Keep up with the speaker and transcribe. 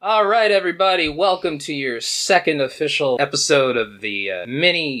All right, everybody, welcome to your second official episode of the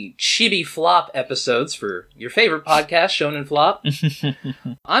mini Chibi Flop episodes for your favorite podcast, Shonen Flop.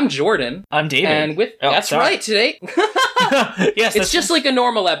 I'm Jordan. I'm David. And that's right, today. Yes, it's just like a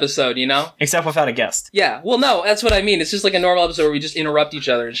normal episode, you know? Except without a guest. Yeah, well, no, that's what I mean. It's just like a normal episode where we just interrupt each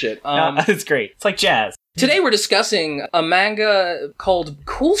other and shit. It's great. It's like jazz. Today we're discussing a manga called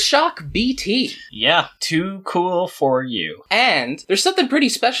Cool Shock BT. Yeah, too cool for you. And there's something pretty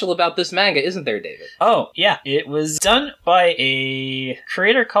special about this manga, isn't there, David? Oh, yeah. It was done by a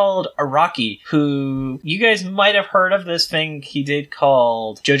creator called Araki, who you guys might have heard of this thing he did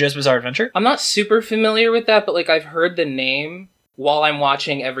called JoJo's Bizarre Adventure. I'm not super familiar with that, but like I've heard the name while I'm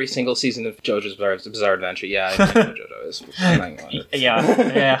watching every single season of JoJo's Bizarre Adventure. Yeah, I know what JoJo is.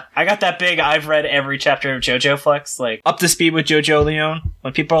 Yeah. I got that big I've read every chapter of JoJo flex, like up to speed with JoJo Leon.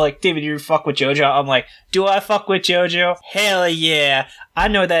 When people are like, David, you fuck with JoJo? I'm like, do I fuck with JoJo? Hell yeah. I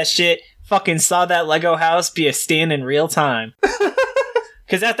know that shit. Fucking saw that Lego house be a stand in real time.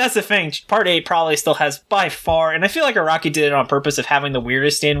 Because that's the thing. Part 8 probably still has by far, and I feel like Araki did it on purpose of having the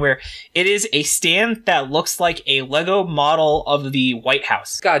weirdest stand where it is a stand that looks like a Lego model of the White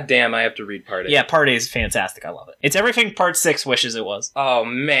House. God damn, I have to read Part 8. Yeah, Part 8 is fantastic. I love it. It's everything Part 6 wishes it was. Oh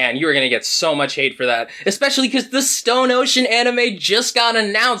man, you are going to get so much hate for that. Especially because the Stone Ocean anime just got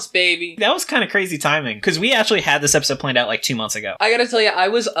announced, baby. That was kind of crazy timing, because we actually had this episode planned out like 2 months ago. I gotta tell you, I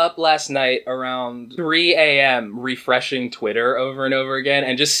was up last night around 3 a.m. refreshing Twitter over and over again,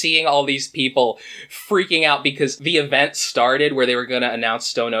 and just seeing all these people freaking out because the event started where they were going to announce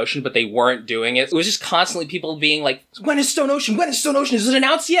Stone Ocean, but they weren't doing it. It was just constantly people being like, when is Stone Ocean? When is Stone Ocean? Is it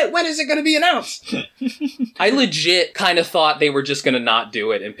announced yet? When is it going to be announced? I legit kind of thought they were just going to not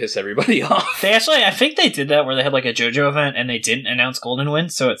do it and piss everybody off. They actually, I think they did that where they had like a JoJo event and they didn't announce Golden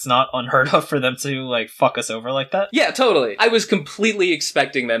Wind, so it's not unheard of for them to like fuck us over like that. Yeah, totally. I was completely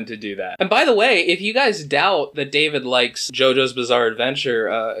expecting them to do that. And by the way, if you guys doubt that David likes JoJo's Bizarre Adventure,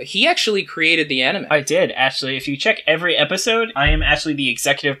 he actually created the anime. I did, actually. If you check every episode, I am actually the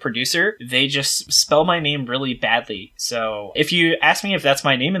executive producer. They just spell my name really badly. So if you ask me if that's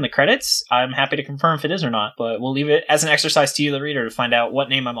my name in the credits, I'm happy to confirm if it is or not. But we'll leave it as an exercise to you, the reader, to find out what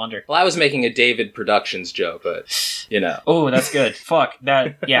name I'm under. Well, I was making a David Productions joke, but, you know. Oh, that's good. Fuck.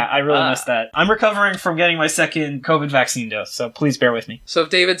 That. Yeah, I really missed that. I'm recovering from getting my second COVID vaccine dose, so please bear with me. So if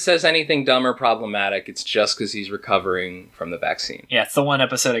David says anything dumb or problematic, it's just because he's recovering from the vaccine. Yeah, it's the one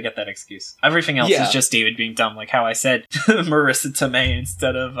episode I get that excuse. Everything else is just David being dumb, like how I said Marissa Tomei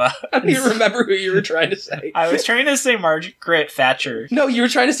instead of... I don't even remember who you were trying to say. I was trying to say Margaret Thatcher. No, you were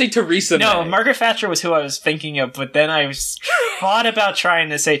trying to say Theresa May. No, Margaret Thatcher was who I was thinking of, but then I thought about trying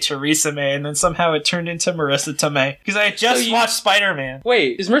to say Theresa May, and then somehow it turned into Marissa Tomei. Because I had just watched Spider-Man.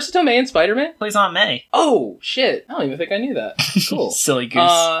 Wait, is Marissa Tomei in Spider-Man? Plays Aunt May. Oh, shit. I don't even think I knew that. Cool. Silly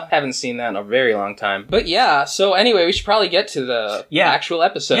goose. Haven't seen that in a very long time. But yeah, so anyway, we should probably get to the actual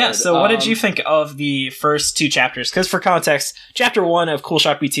episode. Yeah, so what did you think of the first 2 chapters? Because for context, chapter 1 of Cool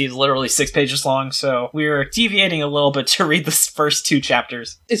Shock BT is literally 6 pages long, so we're deviating a little bit to read the first 2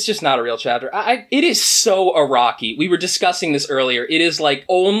 chapters. It's just not a real chapter. It is so Araki. We were discussing this earlier. It is like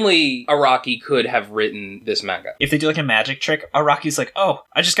only Araki could have written this manga. If they do like a magic trick, Araki's like, oh,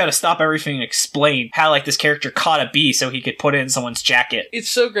 I just gotta stop everything and explain how like this character caught a bee so he could put it in someone's jacket. It's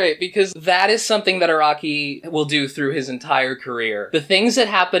so great because that is something that Araki will do through his entire career. The things that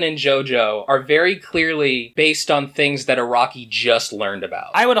happen in JoJo are very clearly based on things that Araki just learned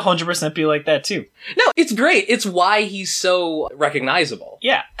about. I would 100% be like that too. No, it's great. It's why he's so recognizable.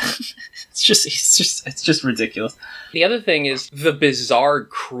 Yeah. It's just ridiculous. The other thing is the bizarre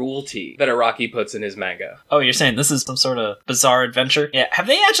cruelty that Araki puts in his manga. Oh, you're saying this is some sort of bizarre adventure? Yeah. Have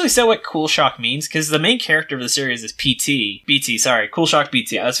they actually said what Cool Shock means? Because the main character of the series is Cool Shock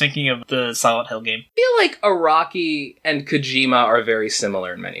BT. I was thinking of the Silent Hill game. I feel like Araki and Kojima are very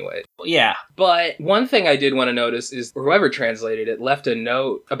similar in many ways. Yeah. But one thing I did want to notice is whoever translated it left a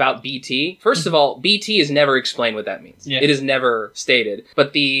note about BT. First of all, BT is never explained what that means. Yeah. It is never stated.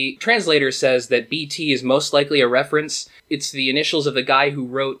 But the translator says that BT is most likely a reference. It's the initials of the guy who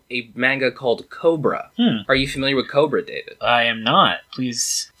wrote a manga called Cobra. Are you familiar with Cobra, David? I am not.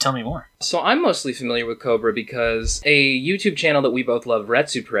 Please tell me more. So I'm mostly familiar with Cobra because a YouTube channel that we both love,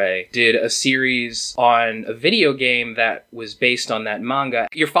 Retsupre, did a series on a video game that was based on that manga.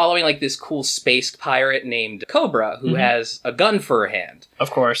 You're following like this cool space pirate named Cobra who has a gun for a hand. Of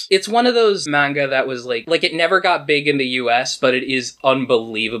course. It's one of those manga that was like it never got big in the US, but it is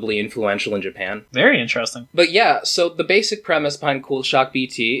unbelievably influential in Japan. Very interesting. But yeah, so the basic premise behind Cool Shock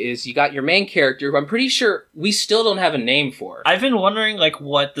BT is you got your main character, who I'm pretty sure we still don't have a name for. I've been wondering like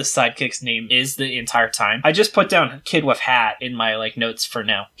what what the sidekick's name is the entire time. I just put down Kid with Hat in my like notes for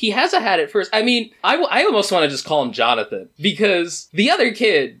now. He has a hat at first. I mean, I almost want to just call him Jonathan, because the other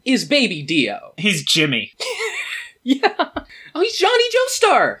kid is Baby Dio. He's Jimmy. Yeah. Oh, he's Johnny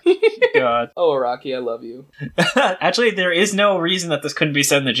Joestar. God. Oh, Araki, I love you. Actually, there is no reason that this couldn't be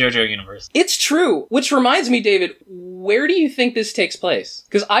set in the JoJo universe. It's true. Which reminds me, David, where do you think this takes place?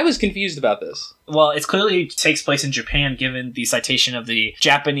 Because I was confused about this. Well, it clearly takes place in Japan, given the citation of the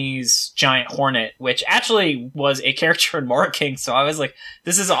Japanese giant hornet, which actually was a character in Mora King. So I was like,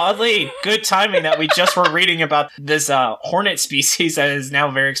 this is oddly good timing that we just were reading about this hornet species that is now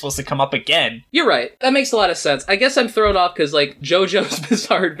very explicitly come up again. You're right. That makes a lot of sense. I guess I'm thrown off because, like, JoJo's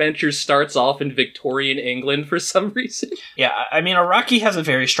Bizarre Adventure starts off in Victorian England for some reason. Yeah, I mean, Araki has a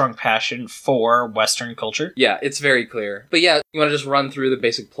very strong passion for Western culture. Yeah, it's very clear. But yeah, you want to just run through the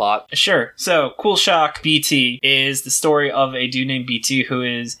basic plot? Sure. So, Cool Shock BT is the story of a dude named BT who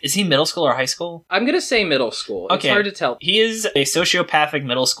is he middle school or high school? I'm going to say middle school. Okay. It's hard to tell. He is a sociopathic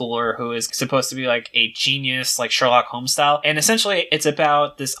middle schooler who is supposed to be like a genius, like Sherlock Holmes style. And essentially, it's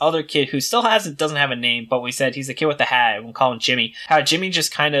about this other kid who still doesn't have a name, but we said he's the kid with the hat, and we'll call him Jimmy. How Jimmy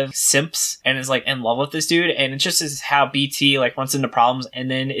just kind of simps and is like in love with this dude, and it just is how BT like runs into problems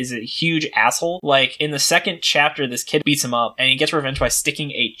and then is a huge asshole. Like in the second chapter, this kid beats him up and he gets revenge by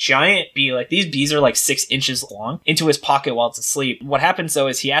sticking a giant bee, like these bees are like 6 inches long, into his pocket while it's asleep. What happens though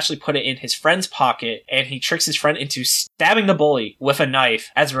is he actually put it in his friend's pocket and he tricks his friend into stabbing the bully with a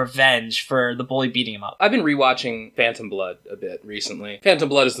knife as revenge for the bully beating him up. I've been rewatching Phantom Blood a bit recently. Phantom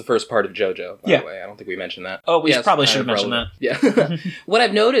Blood is the first part of JoJo, by the way. I don't think we mentioned that. Oh, we probably should have mentioned that. Yeah. What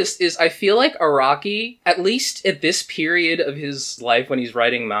I've noticed is I feel like Araki, at least at this period of his life when he's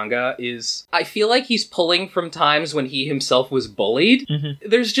writing manga, I feel like he's pulling from times when he himself was bullied. Mm-hmm.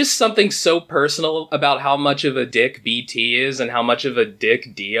 There's just something so personal about how much of a dick BT is and how much of a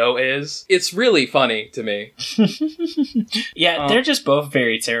dick Dio is. It's really funny to me. Yeah, they're just both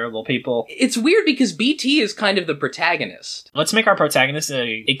very terrible people. It's weird because BT is kind of the protagonist. Let's make our protagonist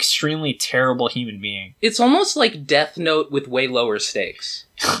an extremely terrible human being. It's almost like Death Note with way lower stakes.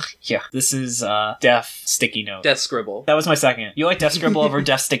 Yeah, this is Death Sticky Note. Death Scribble. That was my second. You like Death Scribble over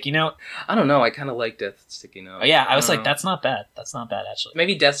Death Sticky Note? I don't know. I kind of like Death Sticky Note. Oh, yeah, I was like, that's not bad. That's not bad, actually.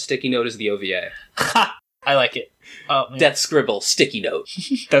 Maybe Death Sticky Note is the OVA. Ha! I like it. Oh, man. Death Scribble, Sticky Note.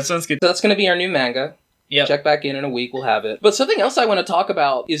 That sounds good. So that's going to be our new manga. Yep. Check back in a week, we'll have it. But something else I want to talk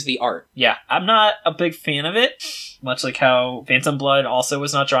about is the art. Yeah, I'm not a big fan of it, much like how Phantom Blood also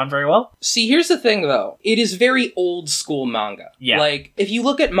was not drawn very well. See, here's the thing, though. It is very old school manga. Yeah. Like, if you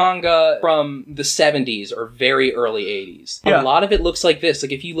look at manga from the 70s or very early 80s, a lot of it looks like this.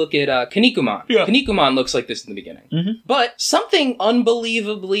 Like, if you look at Kinnikuman, Kinnikuman looks like this in the beginning. Mm-hmm. But something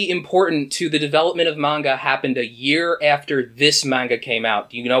unbelievably important to the development of manga happened a year after this manga came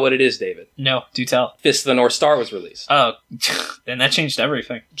out. Do you know what it is, David? No, do tell. Fist of the North Star was released. Oh, then that changed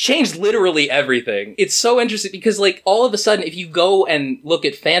everything. Changed literally everything. It's so interesting because, like, all of a sudden, if you go and look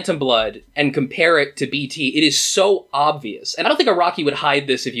at Phantom Blood and compare it to BT, it is so obvious. And I don't think Araki would hide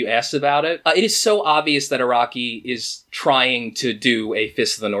this if you asked about it. It is so obvious that Araki is trying to do a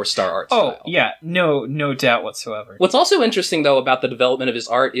Fist of the North Star art style. Oh, yeah. No doubt whatsoever. What's also interesting, though, about the development of his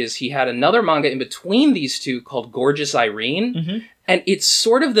art is he had another manga in between these two called Gorgeous Irene. Mm-hmm. And it's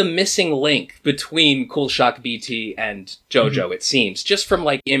sort of the missing link between Cool Shock BT and JoJo, it seems, just from,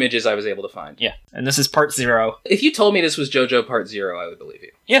 like, images I was able to find. Yeah, and this is part 0. If you told me this was JoJo part 0, I would believe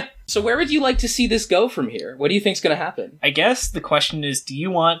you. Yeah. So where would you like to see this go from here? What do you think's going to happen? I guess the question is, do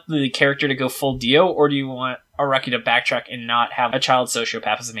you want the character to go full Dio, or do you want Araki to backtrack and not have a child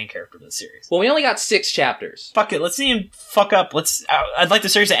sociopath as the main character of the series? Well, we only got 6 chapters. Fuck it, let's see him fuck up. I'd like the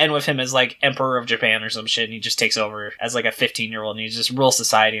series to end with him as, like, Emperor of Japan or some shit, and he just takes over as, like, a 15-year-old, and he just rules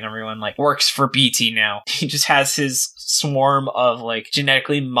society, and everyone, like, works for BT now. He just has his swarm of, like,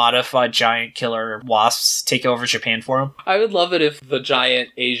 genetically modified giant killer wasps take over Japan for him. I would love it if the giant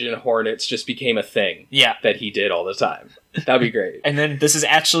Asian hornets just became a thing. Yeah. That he did all the time. That'd be great. And then this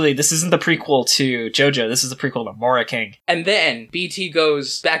isn't the prequel to JoJo, this is the prequel to Mora King. And then BT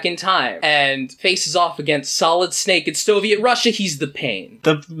goes back in time and faces off against Solid Snake in Soviet Russia. He's the pain.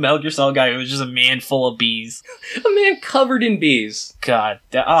 The Metal Gear Solid guy who was just a man full of bees. A man covered in bees. God,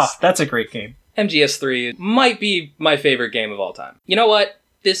 that's a great game. MGS3 might be my favorite game of all time. You know what?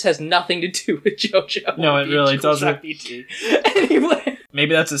 This has nothing to do with JoJo. No, it really doesn't. Anyway,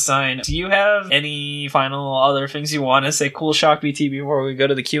 Maybe that's a sign. Do you have any final other things you want to say, Cool Shock BT, before we go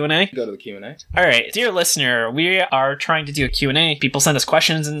to the Q&A? Go to the Q&A. All right, dear listener, we are trying to do a Q&A. People send us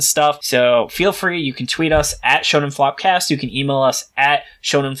questions and stuff, so feel free. You can tweet us at ShonenFlopcast. You can email us at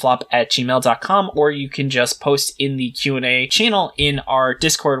shonenflop@gmail.com, or you can just post in the Q&A channel in our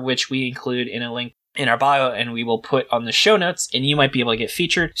Discord, which we include in a link in our bio, and we will put on the show notes, and you might be able to get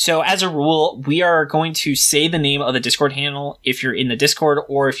featured. So as a rule, we are going to say the name of the Discord handle if you're in the Discord,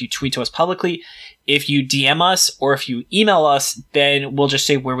 or if you tweet to us publicly. If you DM us or if you email us, then we'll just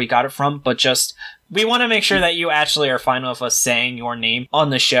say where we got it from, but just we want to make sure that you actually are fine with us saying your name on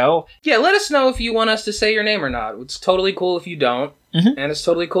the show. Yeah, let us know if you want us to say your name or not. It's totally cool if you don't, and it's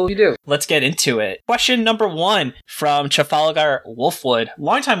totally cool if you do. Let's get into it. Question number 1 from Trafalgar Wolfwood,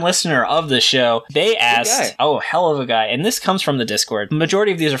 longtime listener of the show. They asked, oh, hell of a guy, and this comes from the Discord. The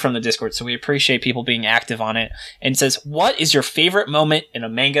majority of these are from the Discord, so we appreciate people being active on it. And says, what is your favorite moment in a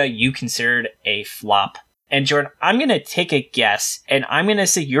manga you considered a flop? And Jordan, I'm going to take a guess, and I'm going to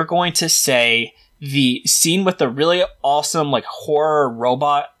say you're going to say the scene with the really awesome, like, horror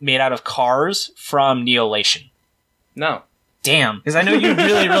robot made out of cars from Neolation. No. Damn, because I know you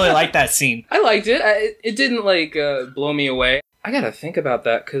really, really like that scene. I liked it. It didn't, like, blow me away. I gotta think about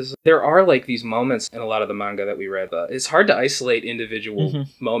that, because there are, like, these moments in a lot of the manga that we read. It's hard to isolate individual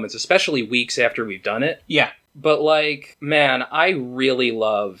moments, especially weeks after we've done it. Yeah. But, like, man, I really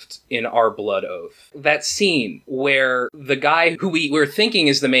loved in Our Blood Oath that scene where the guy who we're thinking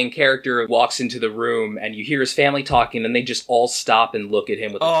is the main character walks into the room and you hear his family talking and they just all stop and look at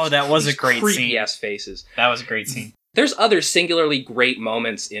him with that was a great scene. Creepy-ass faces. That was a great scene. There's other singularly great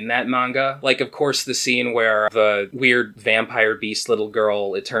moments in that manga. Like, of course, the scene where the weird vampire beast little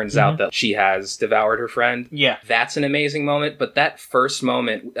girl, it turns out that she has devoured her friend. Yeah. That's an amazing moment. But that first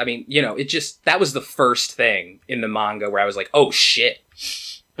moment, I mean, you know, that was the first thing in the manga where I was like, oh, shit.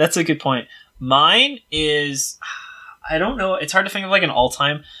 That's a good point. Mine is, I don't know, it's hard to think of like an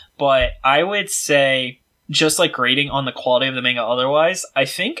all-time, but I would say, just like grading on the quality of the manga otherwise, I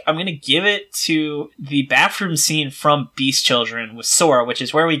think I'm going to give it to the bathroom scene from Beast Children with Sora, which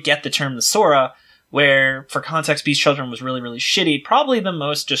is where we get the term the Sora, where, for context, Beast Children was really, really shitty. Probably the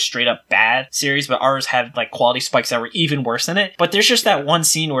most just straight up bad series, but ours had like quality spikes that were even worse than it. But there's just that one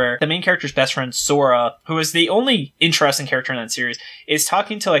scene where the main character's best friend, Sora, who is the only interesting character in that series, is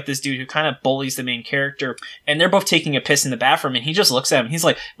talking to like this dude who kind of bullies the main character, and they're both taking a piss in the bathroom, and he just looks at him. He's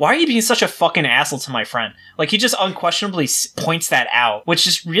like, why are you being such a fucking asshole to my friend? Like, he just unquestionably points that out, which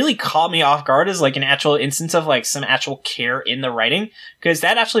just really caught me off guard as like an actual instance of like some actual care in the writing, because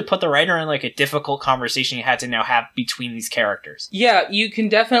that actually put the writer in like a difficult conversation you had to now have between these characters. Yeah, you can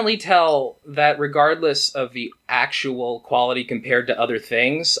definitely tell that regardless of the actual quality compared to other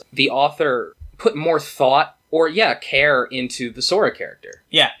things, the author put more thought or, care into the Sora character.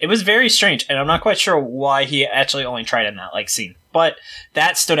 Yeah, it was very strange, and I'm not quite sure why he actually only tried in that like scene, but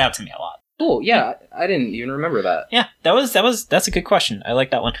that stood out to me a lot. Cool, yeah, I didn't even remember that. Yeah, that's a good question. I like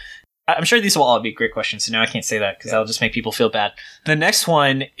that one. I'm sure these will all be great questions, so now I can't say that because that'll just make people feel bad. The next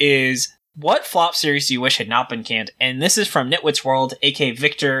one is, what flop series do you wish had not been canned? And this is from Nitwit's World, aka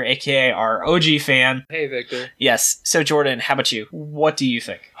Victor, aka our OG fan. Hey, Victor. Yes. So, Jordan, how about you? What do you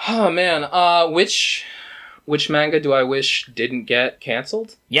think? Oh, man. Which manga do I wish didn't get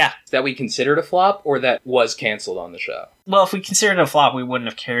canceled? Yeah. That we considered a flop, or that was canceled on the show? Well, if we considered it a flop, we wouldn't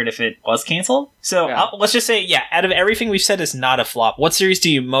have cared if it was canceled. So let's just say, out of everything we've said is not a flop, what series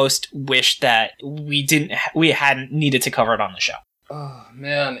do you most wish that we hadn't needed to cover it on the show? Oh,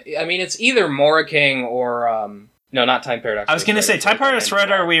 man. I mean, it's either Mora King or, no, not Time Paradox. I was going to say, Time Paradox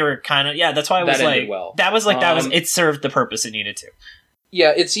Redder, we were kind of, that's why I was like, it served the purpose it needed to.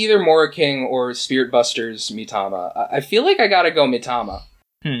 Yeah, it's either Mora King or Spirit Busters Mitama. I feel like I gotta go Mitama.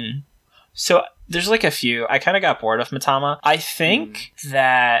 So, there's like a few. I kind of got bored of Mitama. I think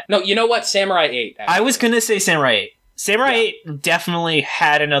that... No, you know what? Samurai 8. Actually. I was going to say Samurai 8. Samurai 8 definitely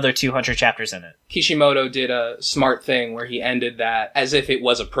had another 200 chapters in it. Kishimoto did a smart thing where he ended that as if it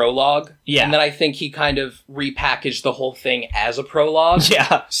was a prologue. Yeah. And then I think he kind of repackaged the whole thing as a prologue.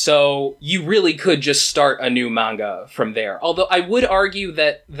 Yeah. So you really could just start a new manga from there. Although I would argue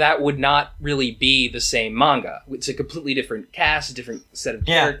that that would not really be the same manga. It's a completely different cast, a different set of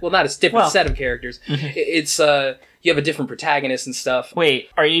characters. Well, not a different set of characters. It's you have a different protagonist and stuff. Wait,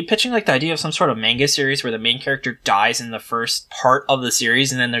 are you pitching like the idea of some sort of manga series where the main character dies in the first part of the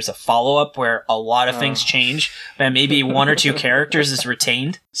series and then there's a follow-up where a lot of things change, but maybe one or two characters is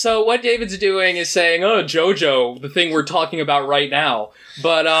retained? So what David's doing is saying, oh, JoJo, the thing we're talking about right now.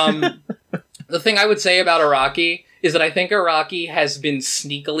 But the thing I would say about Araki is that I think Araki has been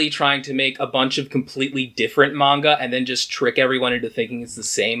sneakily trying to make a bunch of completely different manga and then just trick everyone into thinking it's the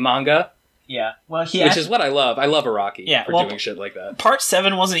same manga. Yeah. Well, which is what I love. I love Araki for doing shit like that. Part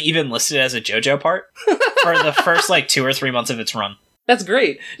 7 wasn't even listed as a JoJo part for the first, 2 or 3 months of its run. That's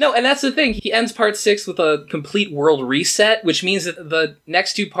great. No, and that's the thing. He ends part 6 with a complete world reset, which means that the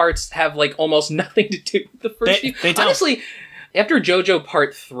next 2 parts have, almost nothing to do with the first few. They don't. Honestly, after JoJo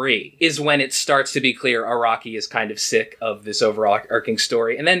Part 3 is when it starts to be clear Araki is kind of sick of this overarching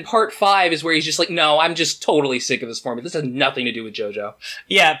story. And then Part 5 is where he's just like, no, I'm just totally sick of this formula. This has nothing to do with JoJo.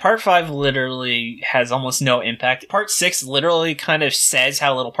 Yeah, Part 5 literally has almost no impact. Part 6 literally kind of says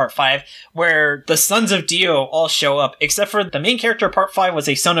how little Part 5, where the sons of Dio all show up, except for the main character of Part 5 was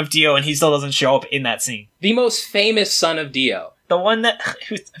a son of Dio, and he still doesn't show up in that scene. The most famous son of Dio. The one that...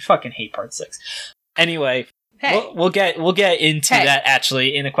 I fucking hate Part 6. Anyway... Hey. We'll get into that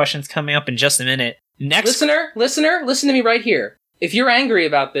actually in the questions coming up in just a minute. Next, listener, listen to me right here. If you're angry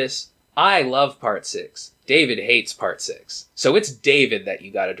about this, I love Part 6. David hates Part 6. So it's David that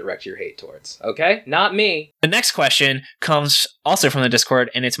you gotta direct your hate towards, okay? Not me. The next question comes also from the Discord,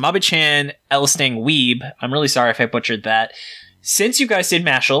 and it's Mabichan Elstang Weeb. I'm really sorry if I butchered that. Since you guys did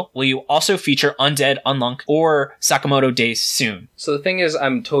Mashle, will you also feature Undead Unluck or Sakamoto Days soon? So the thing is,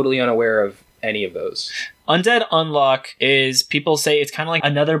 I'm totally unaware of any of those. Undead Unluck is, people say it's kind of like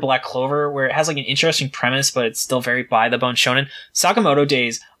another Black Clover, where it has an interesting premise, but it's still very by-the-bone shonen. Sakamoto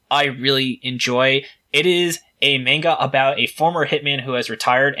Days, I really enjoy. It is a manga about a former hitman who has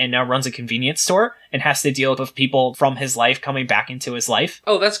retired and now runs a convenience store and has to deal with people from his life coming back into his life.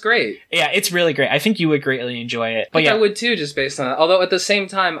 Oh, that's great. Yeah, it's really great. I think you would greatly enjoy it. But I would too, just based on that. Although at the same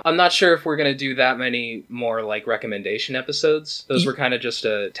time, I'm not sure if we're going to do that many more recommendation episodes. Those were kind of just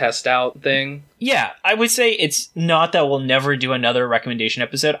a test out thing. Yeah, I would say it's not that we'll never do another recommendation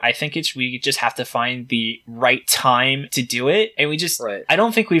episode. I think we just have to find the right time to do it. And I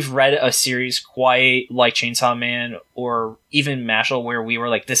don't think we've read a series quite like Chainsaw Man or even Mashle where we were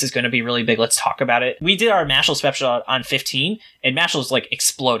like, this is going to be really big, let's talk about it. We did our Mashle special on 15, and Mashle's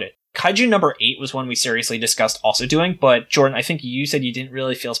exploded. Kaiju number 8 was one we seriously discussed also doing, but Jordan, I think you said you didn't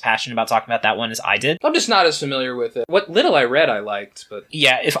really feel as passionate about talking about that one as I did. I'm just not as familiar with it. What little I read, I liked, but...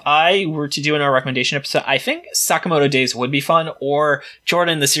 Yeah, if I were to do in our recommendation episode, I think Sakamoto Days would be fun, or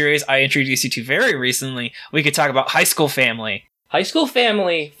Jordan, the series I introduced you to very recently, we could talk about High School Family. High School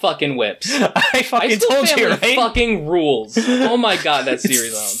Family fucking whips. I fucking told you, right? Fucking rules. Oh my god, that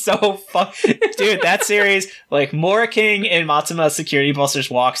series so dude, that series, Mora King and Matsuma Security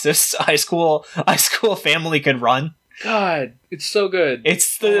Busters walks this high school family could run. God, it's so good.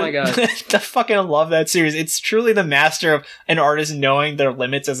 Oh my god. I fucking love that series. It's truly the master of an artist knowing their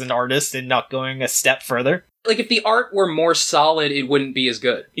limits as an artist and not going a step further. If the art were more solid, it wouldn't be as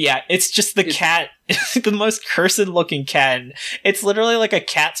good. Yeah, it's just the cat. It's the most cursed looking cat. It's literally like a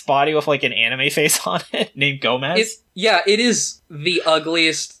cat's body with an anime face on it named Gomez. It is the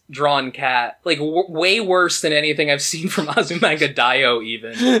ugliest drawn cat. Way worse than anything I've seen from Azumanga Daioh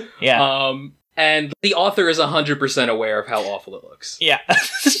even. Yeah. And the author is 100% aware of how awful it looks. Yeah,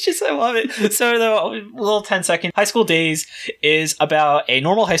 I love it. So, the little 10-second High School Days is about a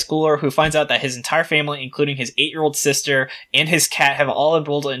normal high schooler who finds out that his entire family, including his 8-year-old sister and his cat, have all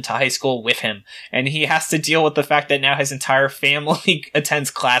enrolled into high school with him. And he has to deal with the fact that now his entire family attends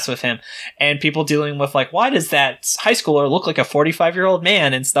class with him. And people dealing with, why does that high schooler look like a 45-year-old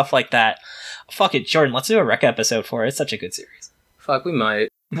man and stuff like that. Fuck it, Jordan, let's do a rec episode for it. It's such a good series. Fuck, we might.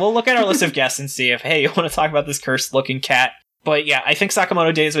 We'll look at our list of guests and see if, hey, you want to talk about this cursed-looking cat? But yeah, I think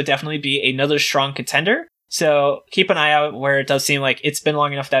Sakamoto Days would definitely be another strong contender. So keep an eye out where it does seem like it's been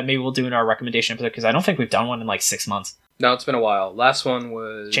long enough that maybe we'll do in our recommendation episode, because I don't think we've done one in 6 months. No, it's been a while. Last one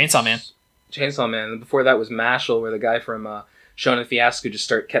was... Chainsaw Man. And before that was Mashle, where the guy from Shonen Fiasco just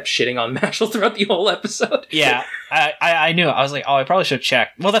kept shitting on Mashle throughout the whole episode. Yeah, I knew. I was like, I probably should check.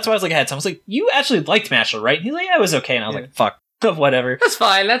 Well, that's why I was ahead. So I was like, you actually liked Mashle, right? And he's like, yeah, it was okay. And I was like, fuck. Whatever. That's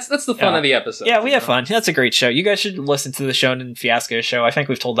fine. That's the fun of the episode. Yeah, we have fun. That's a great show. You guys should listen to the Shonen Fiasco show. I think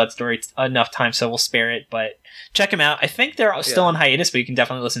we've told that story enough times, so we'll spare it. But check them out. I think they're still on hiatus, but you can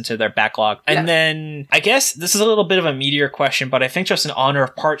definitely listen to their backlog. And then, I guess this is a little bit of a meteor question, but I think just in honor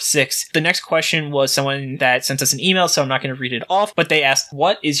of part 6, the next question was someone that sent us an email, so I'm not going to read it off. But they asked,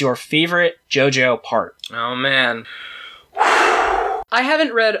 what is your favorite JoJo part? Oh, man. I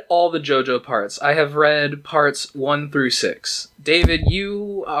haven't read all the JoJo parts. I have read parts 1 through 6. David,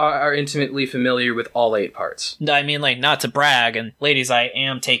 you are intimately familiar with all 8 parts. I mean, not to brag, and ladies, I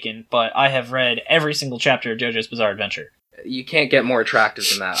am taken, but I have read every single chapter of JoJo's Bizarre Adventure. You can't get more attractive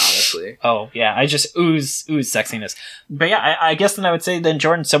than that, honestly. Oh, yeah, I just ooze sexiness. But yeah, I guess then I would say then,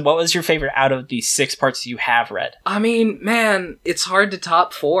 Jordan, so what was your favorite out of the 6 parts you have read? I mean, man, it's hard to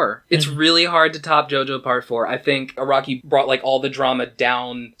top 4. It's really hard to top JoJo Part 4. I think Araki brought, like, all the drama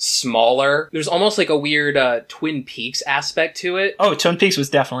down smaller. There's almost, like, a weird Twin Peaks aspect to it. Oh, Twin Peaks was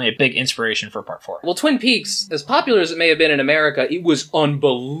definitely a big inspiration for Part 4. Well, Twin Peaks, as popular as it may have been in America, it was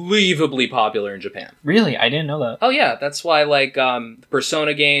unbelievably popular in Japan. Really? I didn't know that. Oh, yeah. That's why, like, the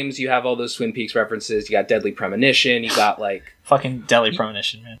Persona games, you have all those Twin Peaks references. You got Deadly Premonition. You got, like... Fucking Deadly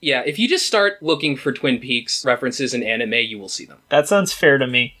Premonition, man. Yeah, if you just start looking for Twin Peaks references in anime, you will see them. That sounds fair to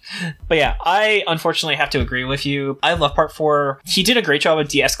me. But yeah, I unfortunately have to agree with you. I love Part 4. He did a great job of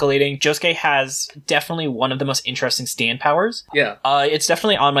de-escalating. Josuke has definitely one of the most interesting stand powers. Yeah. It's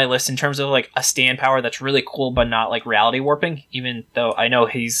definitely on my list in terms of like a stand power that's really cool but not like reality warping, even though I know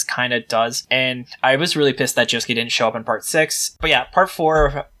he's kind of does. And I was really pissed that Josuke didn't show up in Part 6. But yeah, Part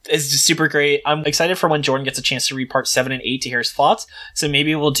 4... is just super great. I'm excited for when Jordan gets a chance to read Part 7 and 8 to hear his thoughts. So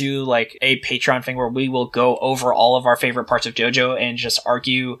maybe we'll do like a Patreon thing where we will go over all of our favorite parts of JoJo and just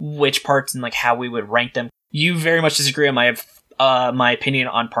argue which parts and like how we would rank them. You very much disagree on my opinion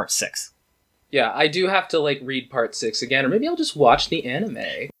on Part 6. Yeah, I do have to like read Part 6 again, or maybe I'll just watch the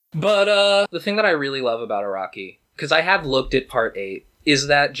anime. But the thing that I really love about Araki, because I have looked at Part 8, is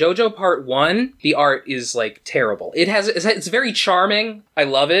that JoJo Part 1, the art is, like, terrible. It's very charming. I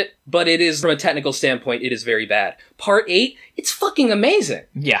love it. But it is, from a technical standpoint, it is very bad. Part 8, it's fucking amazing.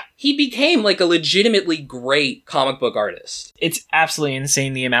 Yeah. He became, like, a legitimately great comic book artist. It's absolutely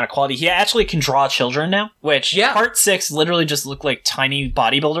insane, the amount of quality. He actually can draw children now, which Part 6 literally just looked like tiny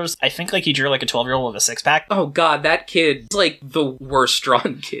bodybuilders. I think, like, he drew, like, a 12-year-old with a six-pack. Oh, God, that kid is, like, the worst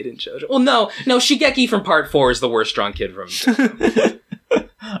drawn kid in JoJo. Well, no, Shigeki from Part 4 is the worst drawn kid from JoJo.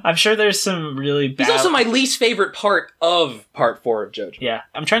 I'm sure there's some really bad... He's also my least favorite part of Part 4 of JoJo. Yeah.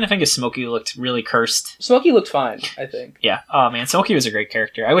 I'm trying to think if Smokey looked really cursed. Smokey looked fine, I think. Yeah. Oh, man. Smokey was a great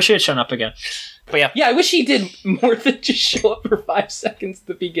character. I wish he had shown up again. But yeah. Yeah, I wish he did more than just show up for 5 seconds at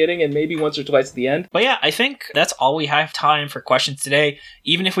the beginning and maybe once or twice at the end. But yeah, I think that's all we have time for questions today.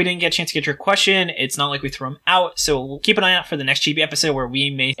 Even if we didn't get a chance to get your question, it's not like we threw them out. So we'll keep an eye out for the next Chibi episode where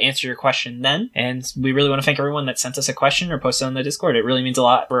we may answer your question then. And we really want to thank everyone that sent us a question or posted on the Discord. It really means a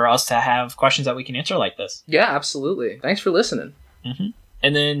lot for us to have questions that we can answer like this. Yeah, absolutely. Thanks for listening. Mm-hmm.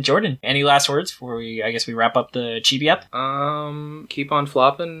 And then, Jordan, any last words before we wrap up the Chibi app? Keep on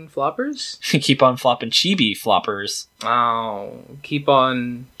flopping floppers? Keep on flopping Chibi floppers. Oh, keep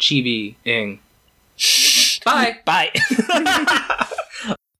on Chibi-ing. Bye! Bye!